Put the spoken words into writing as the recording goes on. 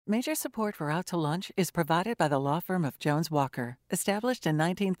Major support for Out to Lunch is provided by the law firm of Jones Walker, established in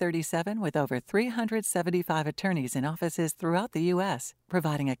 1937 with over 375 attorneys in offices throughout the U.S.,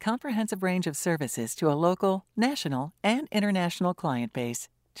 providing a comprehensive range of services to a local, national, and international client base.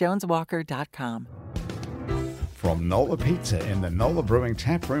 JonesWalker.com. From Nola Pizza in the Nola Brewing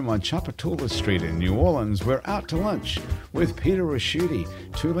Tap Room on Chapatula Street in New Orleans, we're out to lunch with Peter Ricchiuti,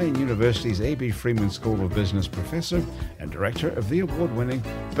 Tulane University's A.B. Freeman School of Business professor and director of the award-winning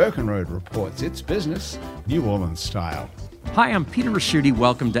Birkenroad Reports. It's business, New Orleans style. Hi, I'm Peter Ricchiuti.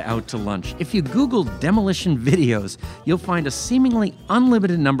 Welcome to Out to Lunch. If you Google demolition videos, you'll find a seemingly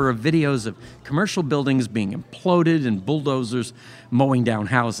unlimited number of videos of commercial buildings being imploded and bulldozers mowing down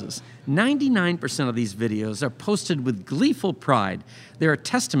houses. 99% of these videos are posted with gleeful pride. They're a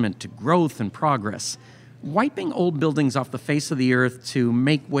testament to growth and progress, wiping old buildings off the face of the earth to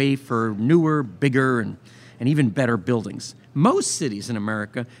make way for newer, bigger, and even better buildings. Most cities in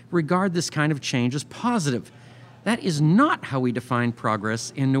America regard this kind of change as positive. That is not how we define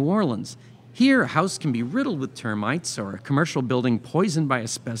progress in New Orleans. Here, a house can be riddled with termites or a commercial building poisoned by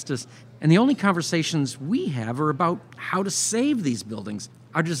asbestos, and the only conversations we have are about how to save these buildings.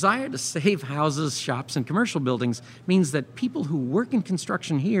 Our desire to save houses, shops, and commercial buildings means that people who work in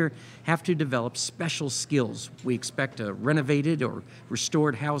construction here have to develop special skills. We expect a renovated or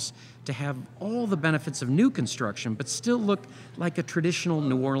restored house to have all the benefits of new construction, but still look like a traditional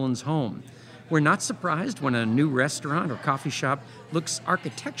New Orleans home. We're not surprised when a new restaurant or coffee shop looks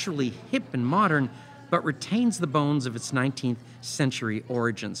architecturally hip and modern, but retains the bones of its 19th century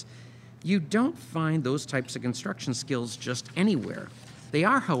origins. You don't find those types of construction skills just anywhere. They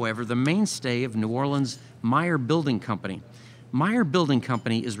are, however, the mainstay of New Orleans' Meyer Building Company. Meyer Building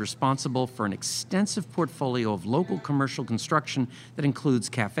Company is responsible for an extensive portfolio of local commercial construction that includes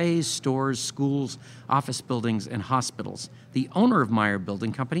cafes, stores, schools, office buildings, and hospitals. The owner of Meyer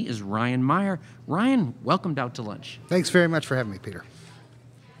Building Company is Ryan Meyer. Ryan, welcome to Out to Lunch. Thanks very much for having me, Peter.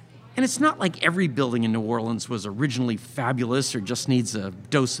 And it's not like every building in New Orleans was originally fabulous or just needs a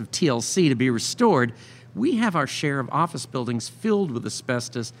dose of TLC to be restored. We have our share of office buildings filled with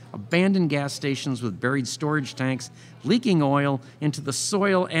asbestos, abandoned gas stations with buried storage tanks, leaking oil into the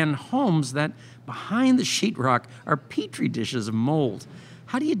soil, and homes that, behind the sheetrock, are petri dishes of mold.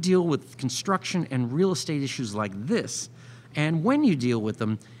 How do you deal with construction and real estate issues like this? And when you deal with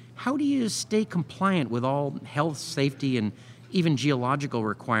them, how do you stay compliant with all health, safety, and even geological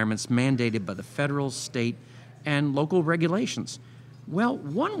requirements mandated by the federal, state, and local regulations? Well,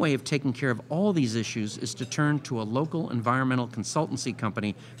 one way of taking care of all these issues is to turn to a local environmental consultancy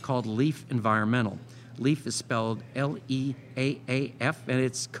company called Leaf Environmental. Leaf is spelled L-E-A-A-F, and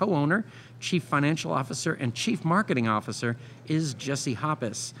its co-owner, Chief Financial Officer, and Chief Marketing Officer is Jesse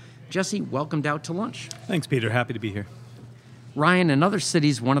Hoppes. Jesse, welcomed Out to Lunch. Thanks, Peter. Happy to be here. Ryan, in other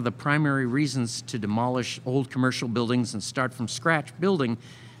cities, one of the primary reasons to demolish old commercial buildings and start from scratch building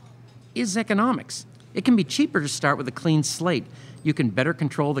is economics. It can be cheaper to start with a clean slate. You can better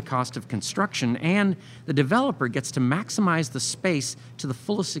control the cost of construction, and the developer gets to maximize the space to the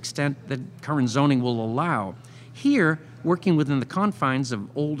fullest extent that current zoning will allow. Here, working within the confines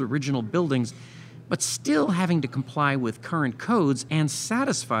of old original buildings, but still having to comply with current codes and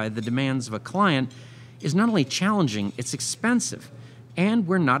satisfy the demands of a client is not only challenging, it's expensive. And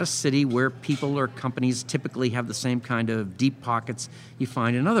we're not a city where people or companies typically have the same kind of deep pockets you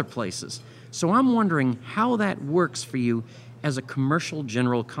find in other places. So I'm wondering how that works for you as a commercial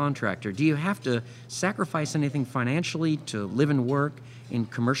general contractor. Do you have to sacrifice anything financially to live and work in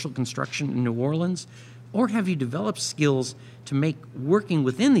commercial construction in New Orleans? Or have you developed skills to make working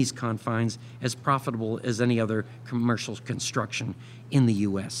within these confines as profitable as any other commercial construction in the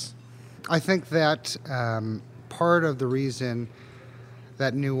U.S.? I think that part of the reason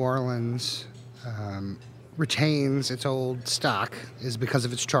that New Orleans retains its old stock is because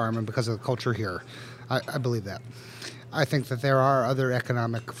of its charm and because of the culture here. I believe that. I think that there are other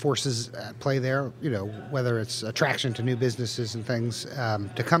economic forces at play there, whether it's attraction to new businesses and things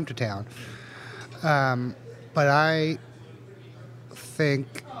to come to town. But I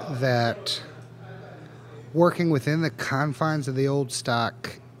think that working within the confines of the old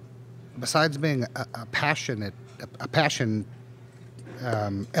stock, besides being a passion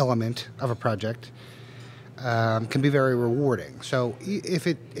element of a project, can be very rewarding. So if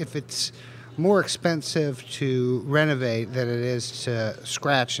it's more expensive to renovate than it is to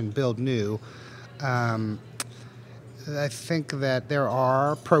scratch and build new, I think that there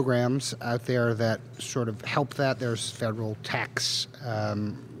are programs out there that sort of help that. There's federal tax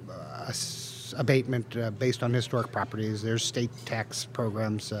abatement based on historic properties. There's state tax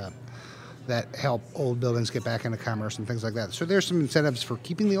programs that help old buildings get back into commerce and things like that. So there's some incentives for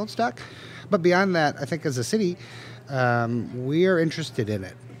keeping the old stock. But beyond that, I think as a city, we are interested in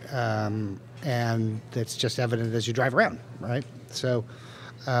it. And it's just evident as you drive around, right? So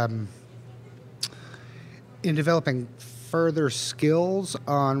in developing further skills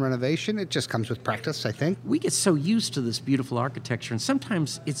on renovation, it just comes with practice, I think. We get so used to this beautiful architecture, and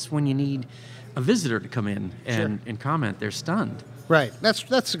sometimes it's when you need a visitor to come in and comment, they're stunned. Right,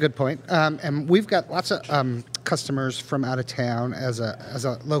 that's a good point. And we've got lots of customers from out of town as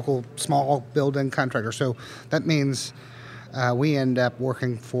a local small building contractor. So that means we end up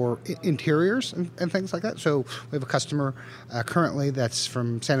working for interiors and things like that. So we have a customer currently that's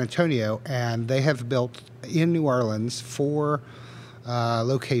from San Antonio, and they have built in New Orleans 4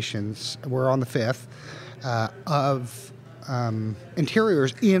 locations. We're on the 5th of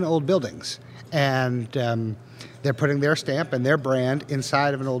interiors in old buildings, and they're putting their stamp and their brand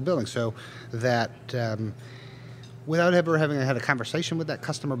inside of an old building, so that without ever having had a conversation with that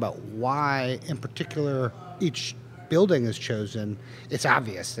customer about why in particular each building is chosen, it's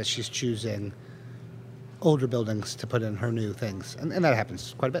obvious that she's choosing older buildings to put in her new things, and that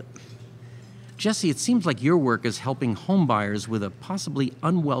happens quite a bit. Jesse, it seems like your work is helping home buyers with a possibly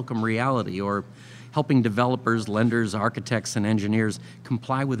unwelcome reality, or helping developers, lenders, architects, and engineers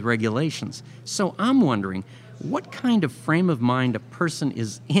comply with regulations. So I'm wondering, what kind of frame of mind a person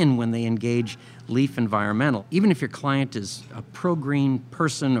is in when they engage Leaf Environmental? Even if your client is a pro-green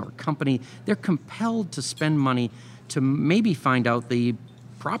person or company, they're compelled to spend money to maybe find out the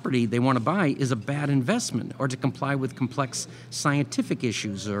property they want to buy is a bad investment, or to comply with complex scientific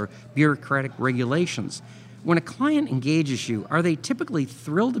issues or bureaucratic regulations. When a client engages you, are they typically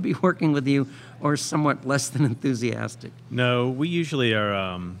thrilled to be working with you, or somewhat less than enthusiastic? No, we usually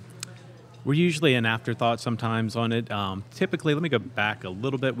are. We're usually an afterthought sometimes on it. Typically, let me go back a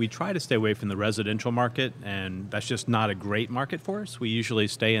little bit. We try to stay away from the residential market, and that's just not a great market for us. We usually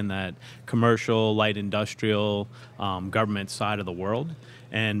stay in that commercial, light industrial, government side of the world.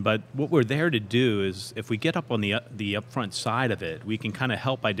 But what we're there to do is, if we get up on the upfront side of it, we can kind of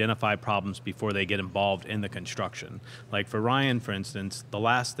help identify problems before they get involved in the construction. Like for Ryan, for instance, the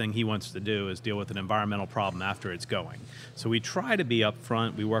last thing he wants to do is deal with an environmental problem after it's going. So we try to be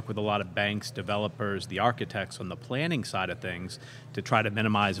upfront. We work with a lot of banks, developers, the architects on the planning side of things to try to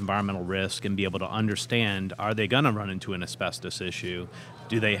minimize environmental risk and be able to understand, are they going to run into an asbestos issue?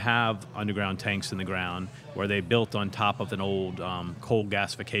 Do they have underground tanks in the ground? Were they built on top of an old coal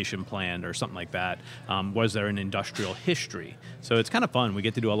gasification plant or something like that? Was there an industrial history? So it's kind of fun. We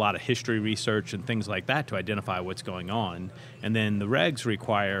get to do a lot of history research and things like that to identify what's going on. And then the regs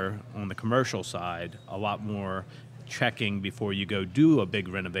require, on the commercial side, a lot more checking before you go do a big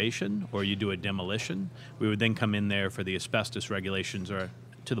renovation or you do a demolition. We would then come in there for the asbestos regulations, or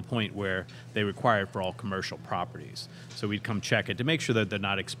to the point where they require it for all commercial properties. So we'd come check it to make sure that they're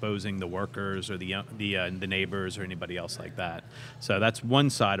not exposing the workers or the neighbors or anybody else like that. So that's one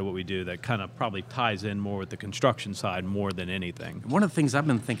side of what we do that kind of probably ties in more with the construction side more than anything. One of the things I've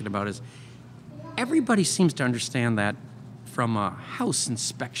been thinking about is everybody seems to understand that from a house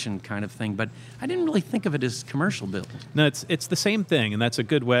inspection kind of thing, but I didn't really think of it as commercial build. No, it's the same thing, and that's a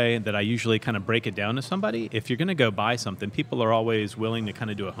good way that I usually kind of break it down to somebody. If you're going to go buy something, people are always willing to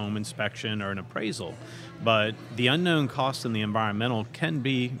kind of do a home inspection or an appraisal, but the unknown costs in the environmental can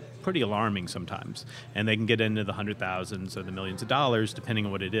be pretty alarming sometimes, and they can get into the $100,000s or the millions of dollars depending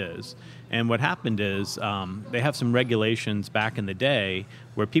on what it is. And what happened is they have some regulations back in the day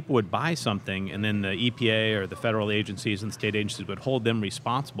where people would buy something and then the EPA or the federal agencies and the state agencies would hold them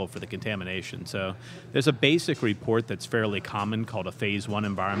responsible for the contamination. So there's a basic report that's fairly common called a Phase 1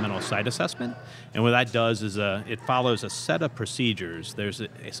 environmental site assessment, and what that does is it follows a set of procedures. There's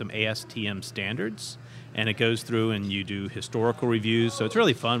some ASTM standards, and it goes through and you do historical reviews. So it's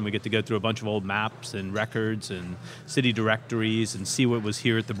really fun. We get to go through a bunch of old maps and records and city directories and see what was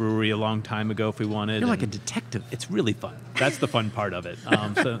here at the brewery a long time ago if we wanted. You're like a detective. It's really fun. That's the fun part of it.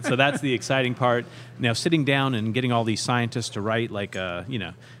 So that's the exciting part. Now, sitting down and getting all these scientists to write like a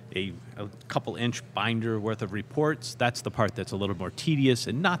couple inch binder worth of reports, that's the part that's a little more tedious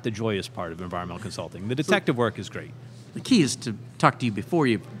and not the joyous part of environmental consulting. The detective work is great. The key is to talk to you before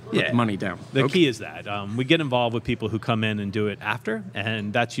you put the money down. The key is that. We get involved with people who come in and do it after,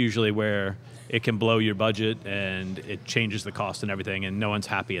 and that's usually where it can blow your budget and it changes the cost and everything, and no one's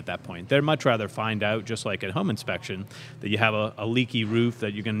happy at that point. They'd much rather find out, just like at home inspection, that you have a leaky roof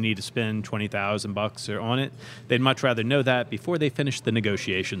that you're going to need to spend $20,000 on it. They'd much rather know that before they finish the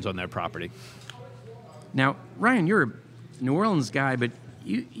negotiations on their property. Now, Ryan, you're a New Orleans guy, but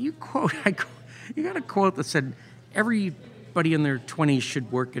you got a quote that said, every everybody in their 20s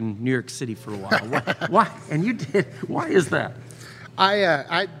should work in New York City for a while. Why? And you did. Why is that?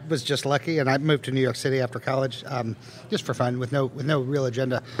 I was just lucky, and I moved to New York City after college, just for fun, with no real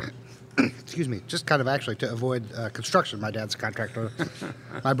agenda. Excuse me, just kind of actually to avoid construction. My dad's a contractor,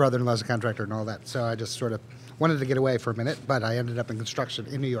 my brother-in-law's a contractor, and all that. So I just sort of wanted to get away for a minute, but I ended up in construction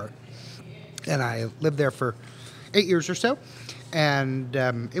in New York, and I lived there for 8 years or so, and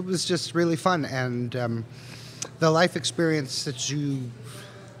it was just really fun. And the life experience that you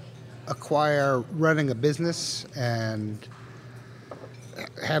acquire running a business and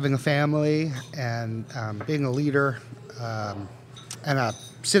having a family and being a leader and a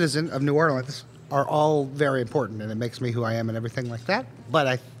citizen of New Orleans are all very important, and it makes me who I am and everything like that. But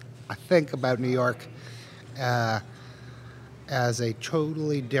I think about New York as a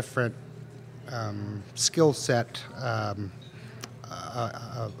totally different skill set, a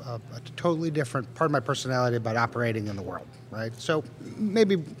totally different part of my personality about operating in the world, right? So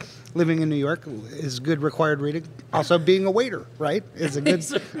maybe living in New York is good required reading. Also, being a waiter, right, is a good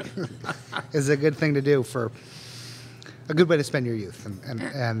is a good thing to do for a good way to spend your youth.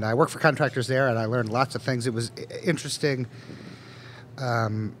 And I worked for contractors there, and I learned lots of things. It was interesting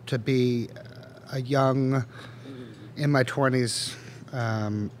to be a young, in my 20s,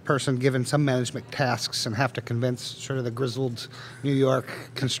 person given some management tasks and have to convince sort of the grizzled New York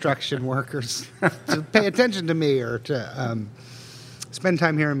construction workers to pay attention to me or to spend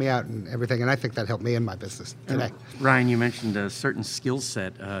time hearing me out and everything. And I think that helped me in my business today. Ryan, you mentioned a certain skill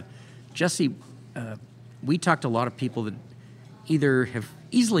set. Jesse, we talked to a lot of people that either have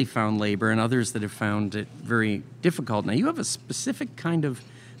easily found labor and others that have found it very difficult. Now, you have a specific kind of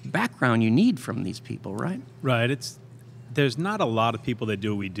background you need from these people, right? Right. There's not a lot of people that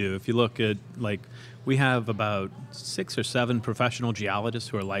do what we do. If you look at, we have about 6 or 7 professional geologists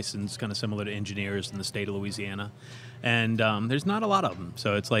who are licensed, kind of similar to engineers in the state of Louisiana. And there's not a lot of them.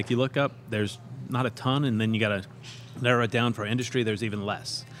 So it's like you look up, there's not a ton, and then you got to narrow it down for industry, there's even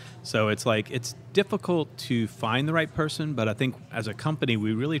less. So it's difficult to find the right person, but I think as a company,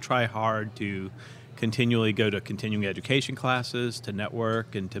 we really try hard to continually go to continuing education classes, to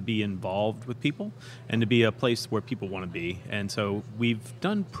network, and to be involved with people, and to be a place where people want to be. And so we've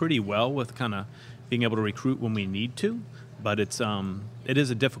done pretty well with kind of being able to recruit when we need to, but it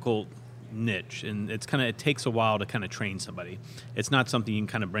is a difficult niche, and it takes a while to kind of train somebody. It's not something you can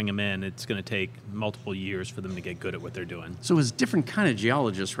kind of bring them in. It's going to take multiple years for them to get good at what they're doing. So it's different kind of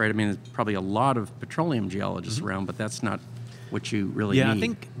geologists, right? I mean, there's probably a lot of petroleum geologists around, but that's not what you really need. Yeah, I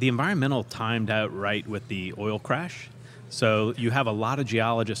think the environmental timed out right with the oil crash. So you have a lot of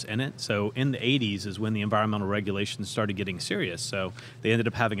geologists in it. So in the 80s is when the environmental regulations started getting serious. So they ended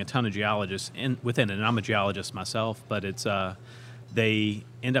up having a ton of geologists within it. And I'm a geologist myself, but they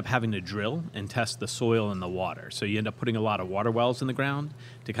end up having to drill and test the soil and the water. So you end up putting a lot of water wells in the ground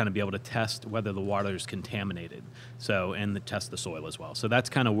to kind of be able to test whether the water is contaminated. And test the soil as well. So that's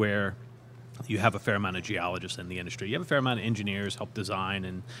kind of where you have a fair amount of geologists in the industry. You have a fair amount of engineers help design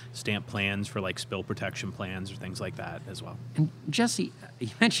and stamp plans for spill protection plans or things like that as well. And Jesse, you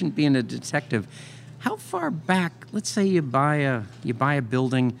mentioned being a detective. How far back, let's say you buy a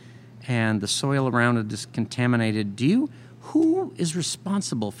building and the soil around it is contaminated, who is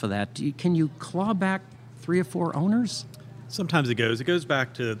responsible for that? Can you claw back 3 or 4 owners? Sometimes it goes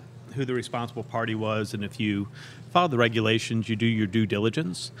back to who the responsible party was, and if you follow the regulations, you do your due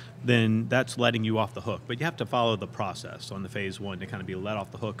diligence, then that's letting you off the hook. But you have to follow the process on the phase 1 to kind of be let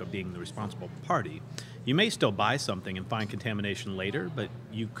off the hook of being the responsible party. You may still buy something and find contamination later, but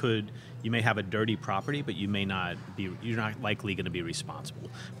you may have a dirty property, but you're not likely going to be responsible.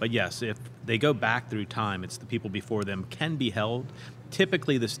 But yes, if they go back through time, it's the people before them can be held.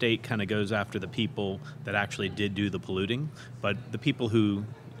 Typically, the state kind of goes after the people that actually did do the polluting, but the people who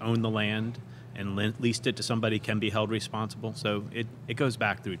own the land and leased it to somebody can be held responsible. So it goes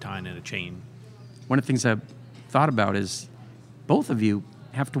back through time in a chain. One of the things I've thought about is both of you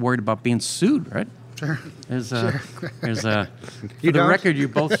have to worry about being sued, right? Sure. For the record, you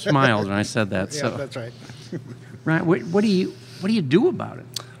both smiled when I said that. Yeah, that's right. Right. What do you do about it?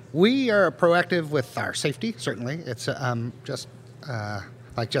 We are proactive with our safety. Certainly, it's just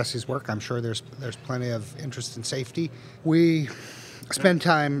like Jesse's work. I'm sure there's plenty of interest in safety. We spend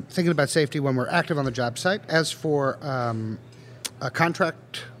time thinking about safety when we're active on the job site. As for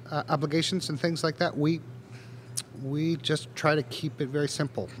contract obligations and things like that, we just try to keep it very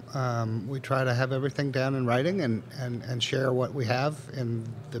simple. We try to have everything down in writing and share what we have in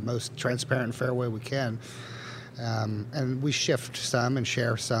the most transparent and fair way we can. And we shift some and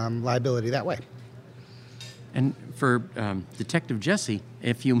share some liability that way. And for Detective Jesse,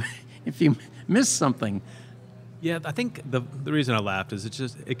 if you miss something, Yeah, I think the reason I laughed is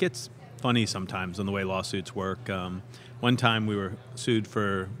it gets funny sometimes in the way lawsuits work. One time we were sued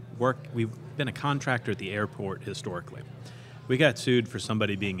for work. We've been a contractor at the airport historically. We got sued for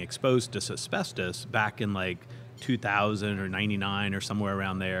somebody being exposed to asbestos back in like 2000 or 99 or somewhere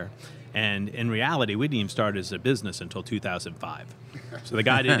around there. And in reality, we didn't even start as a business until 2005. So the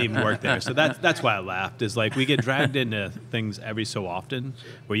guy didn't even work there. So that's why I laughed, is like we get dragged into things every so often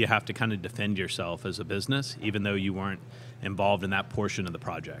where you have to kind of defend yourself as a business, even though you weren't involved in that portion of the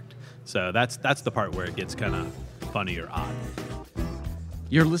project. So that's the part where it gets kind of funny or odd.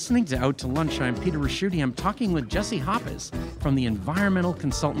 You're listening to Out to Lunch. I'm Peter Ricchiuti. I'm talking with Jesse Hoppes from the environmental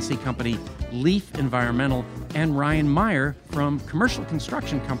consultancy company Leaf Environmental and Ryan Meyer from commercial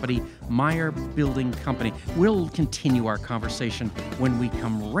construction company Meyer Building Company. We'll continue our conversation when we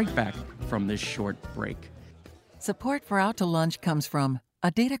come right back from this short break. Support for Out to Lunch comes from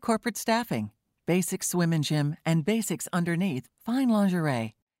Adita Corporate Staffing, Basics Swim and Gym, and Basics Underneath, Fine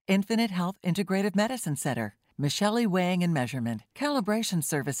Lingerie, Infinite Health Integrative Medicine Center, Michele Weighing and Measurement, calibration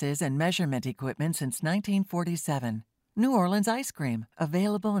services and measurement equipment since 1947. New Orleans Ice Cream,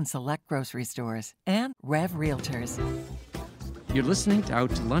 available in select grocery stores. And Rev Realtors. You're listening to Out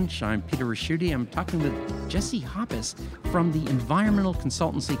to Lunch. I'm Peter Ricchiuti. I'm talking with Jesse Hoppes from the environmental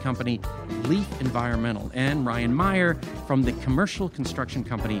consultancy company Leaf Environmental and Ryan Meyer from the commercial construction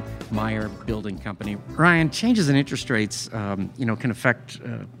company Meyer Building Company. Ryan, changes in interest rates, can affect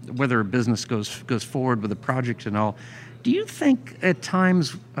whether a business goes forward with a project and all. Do you think at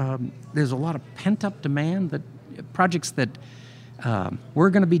times there's a lot of pent-up demand that projects that were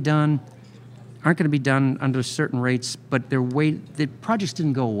going to be done aren't going to be done under certain rates, but the projects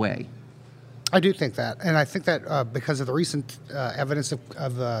didn't go away? I do think that, and I think that because of the recent evidence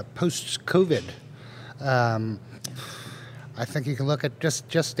of post-COVID, I think you can look at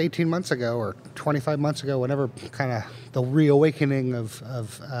just 18 months ago or 25 months ago, whenever kind of the reawakening of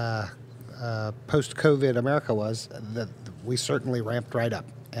post-COVID America was, that we certainly ramped right up.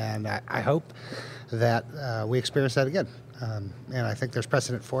 And I hope that we experience that again. And I think there's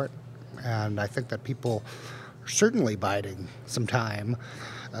precedent for it. And I think that people are certainly biding some time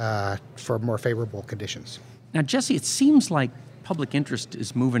for more favorable conditions. Now, Jesse, it seems like public interest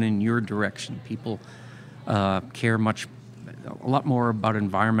is moving in your direction. People care a lot more about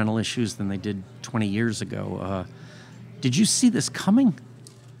environmental issues than they did 20 years ago. Did you see this coming?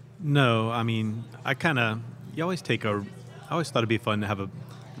 No, I mean, I always thought it'd be fun to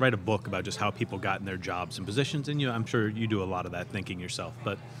write a book about just how people got in their jobs and positions, and I'm sure you do a lot of that thinking yourself,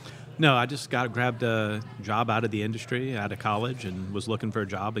 but no, I just grabbed a job out of the industry, out of college, and was looking for a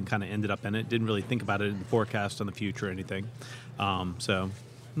job and kind of ended up in it. Didn't really think about it in the forecast on the future or anything.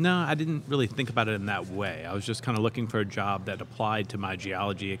 No, I didn't really think about it in that way. I was just kind of looking for a job that applied to my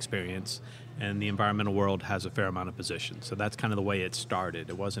geology experience, and the environmental world has a fair amount of positions. So that's kind of the way it started.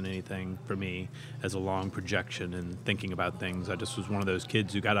 It wasn't anything for me as a long projection and thinking about things. I just was one of those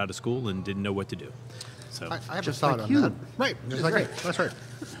kids who got out of school and didn't know what to do. So I have a thought on that. Right, just like you. That's right.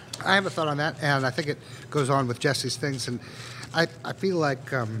 I have a thought on that, and I think it goes on with Jesse's things. And I feel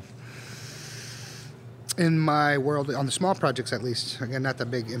like in my world, on the small projects at least, again, not the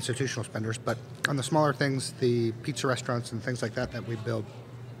big institutional spenders, but on the smaller things, the pizza restaurants and things like that we build,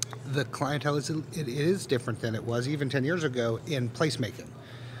 the clientele is different than it was even 10 years ago in placemaking.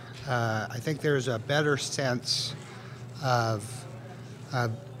 I think there's a better sense of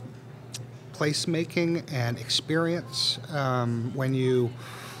placemaking and experience when you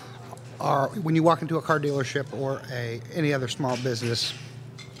walk into a car dealership or any other small business.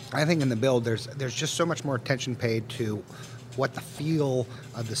 I think in the build there's just so much more attention paid to what the feel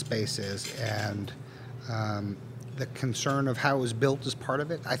of the space is, and the concern of how it was built is part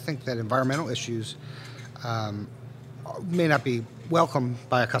of it. I think that environmental issues may not be welcome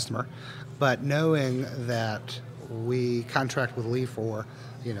by a customer, but knowing that we contract with Leaf or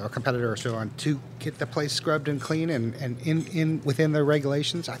a competitor or so on to get the place scrubbed and clean and in within their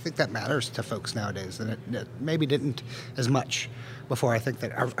regulations, I think that matters to folks nowadays, and it maybe didn't as much before. I think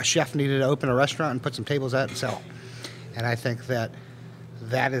that a chef needed to open a restaurant and put some tables out and sell, and I think that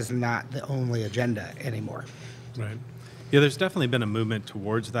is not the only agenda anymore. Right. Yeah, there's definitely been a movement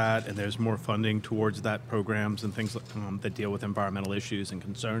towards that, and there's more funding towards that, programs and things that deal with environmental issues and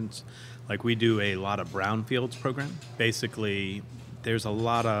concerns. Like we do a lot of brownfields program. Basically, there's a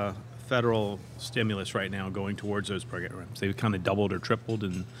lot of federal stimulus right now going towards those programs. They've kind of doubled or tripled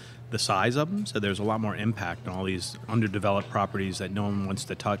in the size of them, so there's a lot more impact on all these underdeveloped properties that no one wants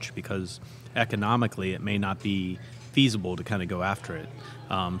to touch because economically it may not be feasible to kind of go after it.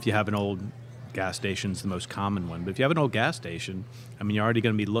 If you have an old gas station's the most common one. But if you have an old gas station, I mean, you're already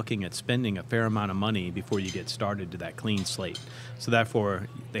going to be looking at spending a fair amount of money before you get started to that clean slate. So therefore,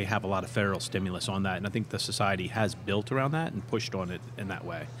 they have a lot of federal stimulus on that. And I think the society has built around that and pushed on it in that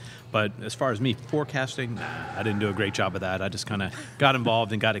way. But as far as me forecasting, I didn't do a great job of that. I just kind of got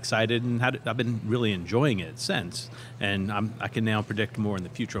involved and got excited, and I've been really enjoying it since. And I can now predict more in the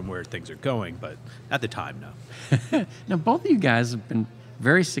future on where things are going, but at the time, no. Now, both of you guys have been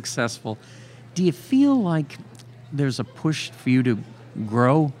very successful. Do you feel like there's a push for you to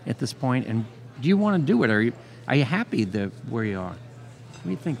grow at this point, and do you want to do it? Are you happy where you are? What do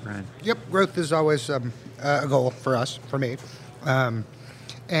you think, Brian? Yep, growth is always a goal for us, for me.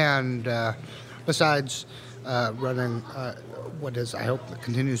 And besides running what is, I hope,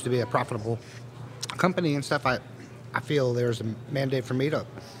 continues to be a profitable company and stuff, I feel there's a mandate for me to,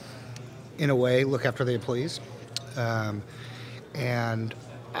 in a way, look after the employees. And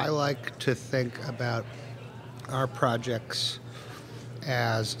I like to think about our projects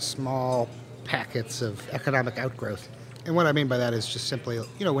as small packets of economic outgrowth. And what I mean by that is just simply,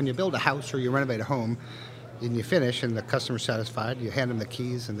 when you build a house or you renovate a home and you finish and the customer's satisfied, you hand them the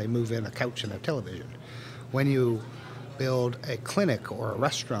keys and they move in a couch and a television. When you build a clinic or a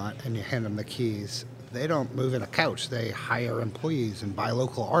restaurant and you hand them the keys, they don't move in a couch. They hire employees and buy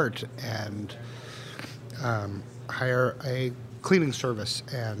local art and hire a cleaning service.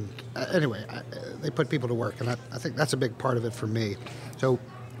 And anyway, they put people to work, and I think that's a big part of it for me. So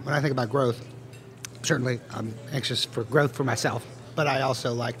when I think about growth, certainly I'm anxious for growth for myself, but I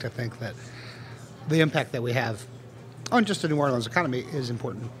also like to think that the impact that we have on just the New Orleans economy is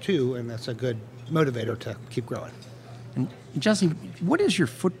important too, and that's a good motivator to keep growing. And Jesse, what is your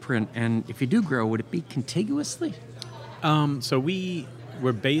footprint, and if you do grow, would it be contiguously? So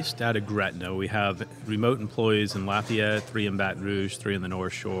we're based out of Gretna. We have remote employees in Lafayette, 3 in Baton Rouge, 3 in the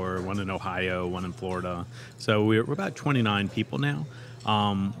North Shore, 1 in Ohio, 1 in Florida. So we're about 29 people now.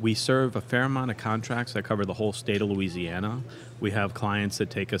 We serve a fair amount of contracts that cover the whole state of Louisiana. We have clients that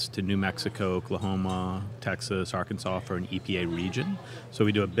take us to New Mexico, Oklahoma, Texas, Arkansas for an EPA region. So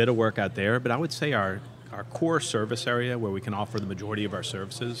we do a bit of work out there, but I would say our core service area where we can offer the majority of our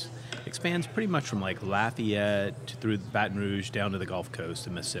services expands pretty much from like Lafayette through Baton Rouge down to the Gulf Coast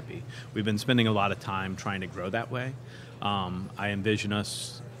in Mississippi. We've been spending a lot of time trying to grow that way. I envision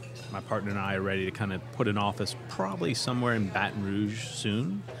us, my partner and I, are ready to kind of put an office probably somewhere in Baton Rouge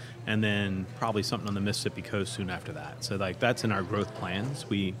soon, and then probably something on the Mississippi coast soon after that. So like that's in our growth plans.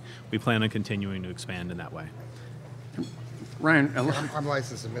 We plan on continuing to expand in that way. Ryan, I'm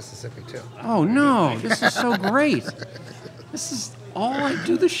licensed in Mississippi too. Oh no, this is so great. This is all I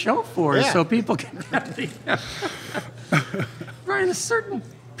do the show for, is so people can. Ryan, there's certain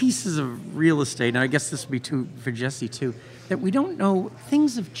pieces of real estate, and I guess this would be true for Jesse too, that we don't know,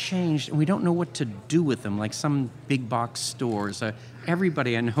 things have changed and we don't know what to do with them, like some big box stores.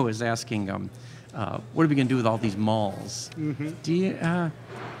 Everybody I know is asking, what are we going to do with all these malls? Mm-hmm. Do you have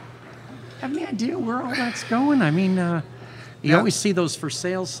any idea where all that's going? I mean, you always see those for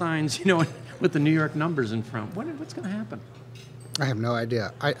sale signs, with the New York numbers in front. What's going to happen? I have no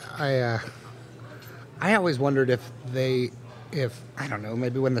idea. I always wondered if I don't know,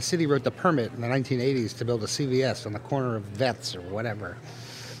 maybe when the city wrote the permit in the 1980s to build a CVS on the corner of Vets or whatever,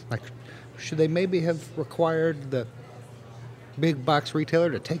 like, should they maybe have required the big box retailer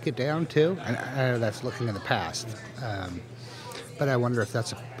to take it down too? I know that's looking in the past, but I wonder if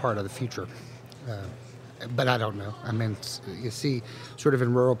that's a part of the future. But I don't know. I mean, you see sort of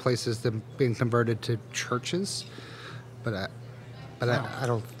in rural places them being converted to churches, but I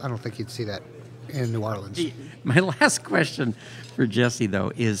don't think you'd see that in New Orleans. My last question for Jesse,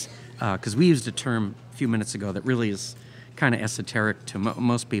 though, is because we used a term a few minutes ago that really is kind of esoteric to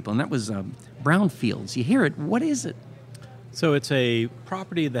most people, and that was brownfields. You hear it. What is it? So it's a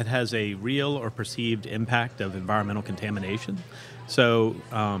property that has a real or perceived impact of environmental contamination. So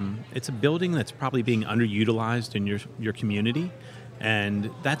it's a building that's probably being underutilized in your community, and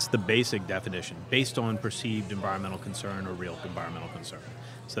that's the basic definition, based on perceived environmental concern or real environmental concern.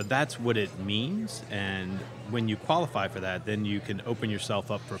 So that's what it means, and when you qualify for that, then you can open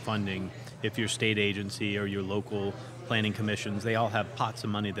yourself up for funding if your state agency or your local planning commissions, they all have pots of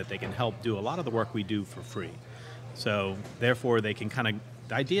money that they can help do a lot of the work we do for free. So therefore they can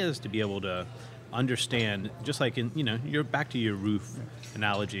the idea is to be able to understand, just like you're back to your roof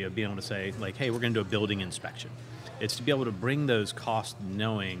analogy of being able to say, like, hey, we're going to do a building inspection. It's to be able to bring those costs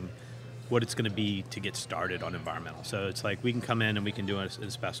knowing what it's going to be to get started on environmental. So it's like we can come in and we can do an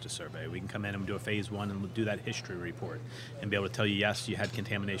asbestos survey. We can come in and do a phase 1 and do that history report and be able to tell you, yes, you had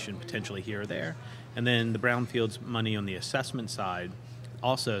contamination potentially here or there. And then the brownfields money on the assessment side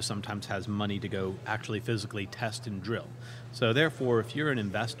also sometimes has money to go actually physically test and drill. So therefore, if you're an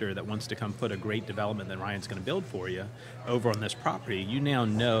investor that wants to come put a great development that Ryan's going to build for you over on this property, you now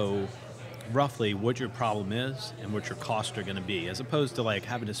know roughly what your problem is and what your costs are going to be, as opposed to like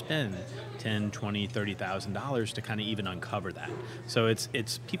having to spend $10,000, $20,000, $30,000 to kind of even uncover that. So it's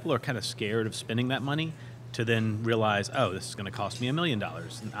people are kind of scared of spending that money to then realize, oh, this is going to cost me $1 million,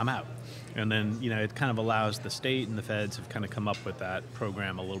 and I'm out. And then, it kind of allows the state and the feds have kind of come up with that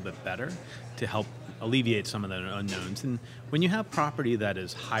program a little bit better to help alleviate some of the unknowns. And when you have property that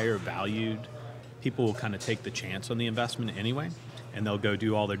is higher valued, people will kind of take the chance on the investment anyway, and they'll go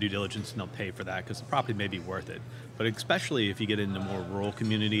do all their due diligence and they'll pay for that because the property may be worth it. But especially if you get into more rural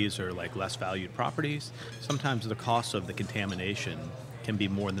communities or like less valued properties, sometimes the cost of the contamination can be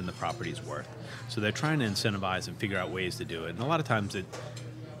more than the property's worth. So they're trying to incentivize and figure out ways to do it. And a lot of times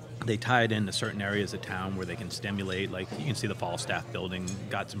they tie it into certain areas of town where they can stimulate. Like you can see the Falstaff building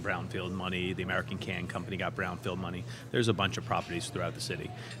got some brownfield money. The American Can Company got brownfield money. There's a bunch of properties throughout the city.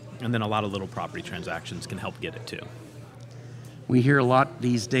 And then a lot of little property transactions can help get it too. We hear a lot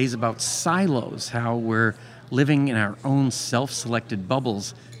these days about silos, how we're living in our own self-selected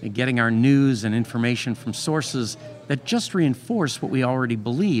bubbles and getting our news and information from sources that just reinforce what we already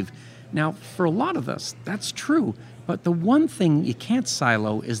believe. Now, for a lot of us, that's true, but the one thing you can't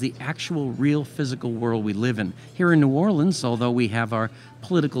silo is the actual real physical world we live in. Here in New Orleans, although we have our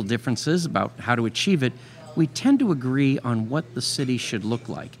political differences about how to achieve it, we tend to agree on what the city should look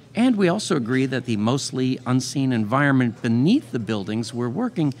like. And we also agree that the mostly unseen environment beneath the buildings we're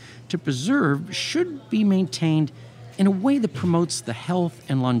working to preserve should be maintained in a way that promotes the health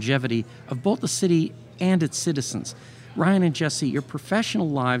and longevity of both the city and its citizens. Ryan and Jesse, your professional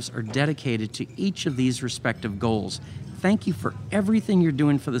lives are dedicated to each of these respective goals. Thank you for everything you're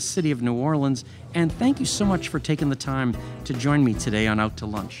doing for the city of New Orleans, and thank you so much for taking the time to join me today on Out to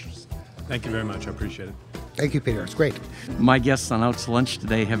Lunch. Thank you very much. I appreciate it. Thank you, Peter. It's great. My guests on Out to Lunch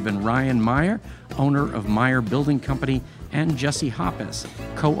today have been Ryan Meyer, owner of Meyer Building Company, and Jesse Hoppes,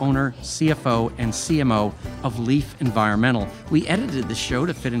 co-owner, CFO, and CMO of Leaf Environmental. We edited the show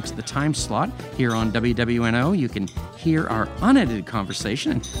to fit into the time slot here on WWNO. You can hear our unedited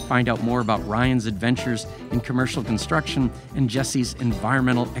conversation and find out more about Ryan's adventures in commercial construction and Jesse's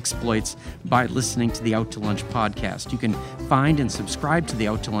environmental exploits by listening to the Out to Lunch podcast. You can find and subscribe to the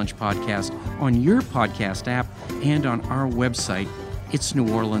Out to Lunch podcast on your podcast app and on our website,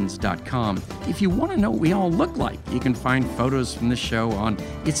 itsneworleans.com. If you want to know what we all look like, you can find photos from the show on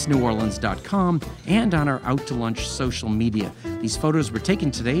itsneworleans.com and on our Out to Lunch social media. These photos were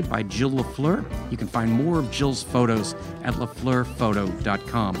taken today by Jill LaFleur. You can find more of Jill's photos at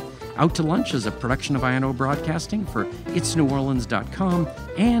lafleurphoto.com. Out to Lunch is a production of INO Broadcasting for itsneworleans.com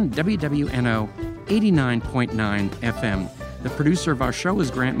and WWNO 89.9 FM. The producer of our show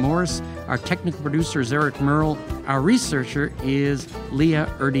is Grant Morris. Our technical producer is Eric Merle. Our researcher is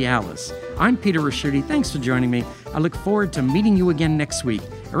Leah Urdialis. I'm Peter Ricchiuti. Thanks for joining me. I look forward to meeting you again next week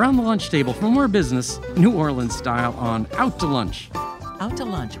around the lunch table for more business, New Orleans style, on Out to Lunch. Out to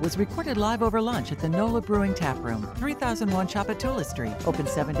Lunch was recorded live over lunch at the NOLA Brewing Tap Room, 3001 Chapatoula Street, open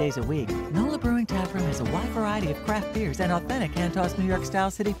 7 days a week. NOLA Brewing Tap Room has a wide variety of craft beers and authentic hand-tossed New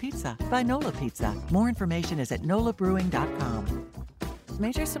York-style city pizza by NOLA Pizza. More information is at nolabrewing.com.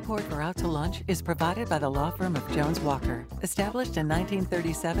 Major support for Out to Lunch is provided by the law firm of Jones Walker, established in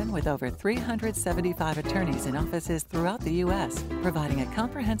 1937 with over 375 attorneys in offices throughout the U.S., providing a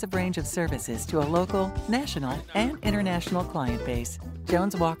comprehensive range of services to a local, national, and international client base.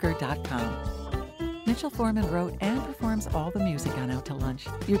 JonesWalker.com. Mitchell Foreman wrote and performs all the music on Out to Lunch.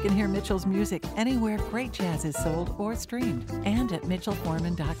 You can hear Mitchell's music anywhere great jazz is sold or streamed, and at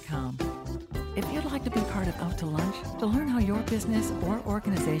mitchellforeman.com. If you'd like to be part of Out to Lunch, to learn how your business or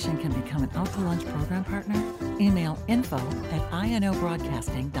organization can become an Out to Lunch program partner, email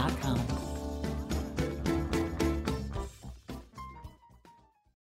info@inobroadcasting.com.